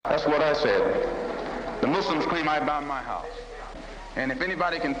That's what I said. The Muslims claim I bombed my house. And if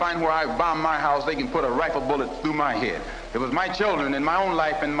anybody can find where I bombed my house, they can put a rifle bullet through my head. It was my children and my own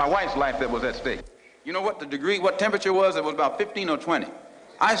life and my wife's life that was at stake. You know what the degree, what temperature was? It was about 15 or 20.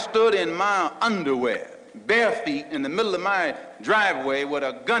 I stood in my underwear, bare feet, in the middle of my driveway with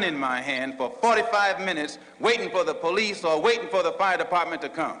a gun in my hand for 45 minutes, waiting for the police or waiting for the fire department to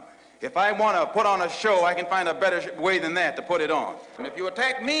come. If I want to put on a show, I can find a better way than that to put it on. And if you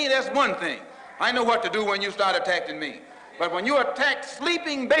attack me, that's one thing. I know what to do when you start attacking me. But when you attack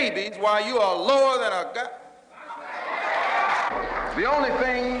sleeping babies while you are lower than a guy... The only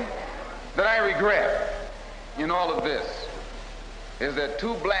thing that I regret in all of this is that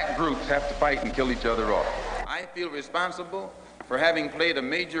two black groups have to fight and kill each other off. I feel responsible for having played a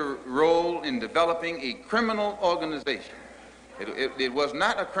major role in developing a criminal organization. It was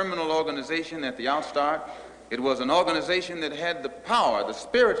not a criminal organization at the outstart. It was an organization that had the power, the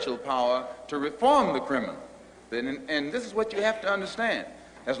spiritual power, to reform the criminal. And this is what you have to understand.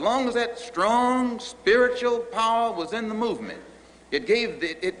 As long as that strong spiritual power was in the movement, it gave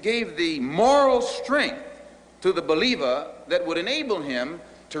the moral strength to the believer that would enable him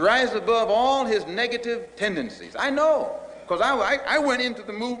to rise above all his negative tendencies. I know, because I went into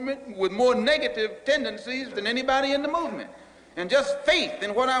the movement with more negative tendencies than anybody in the movement. And just faith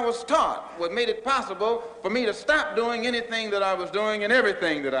in what I was taught what made it possible for me to stop doing anything that I was doing and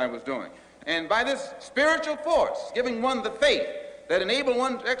everything that I was doing. And by this spiritual force, giving one the faith that enabled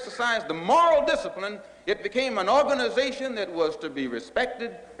one to exercise the moral discipline, it became an organization that was to be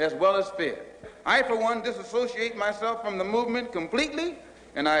respected as well as feared. I, for one, disassociate myself from the movement completely,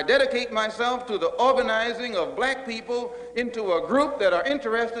 and I dedicate myself to the organizing of black people into a group that are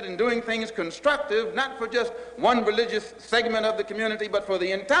interested in doing things constructive, not for just one religious segment of the community, but for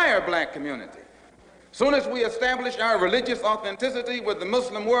the entire black community. Soon as we established our religious authenticity with the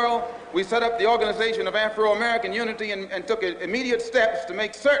Muslim world, we set up the Organization of Afro-American Unity and took immediate steps to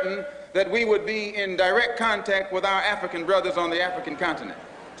make certain that we would be in direct contact with our African brothers on the African continent.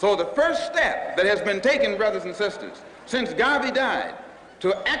 So the first step that has been taken, brothers and sisters, since Garvey died,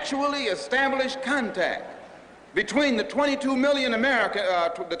 to actually establish contact between the 22 million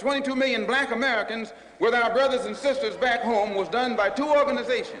black Americans with our brothers and sisters back home was done by two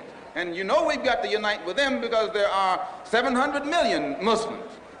organizations. And you know we've got to unite with them because there are 700 million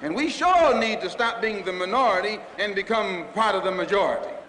Muslims. And we sure need to stop being the minority and become part of the majority.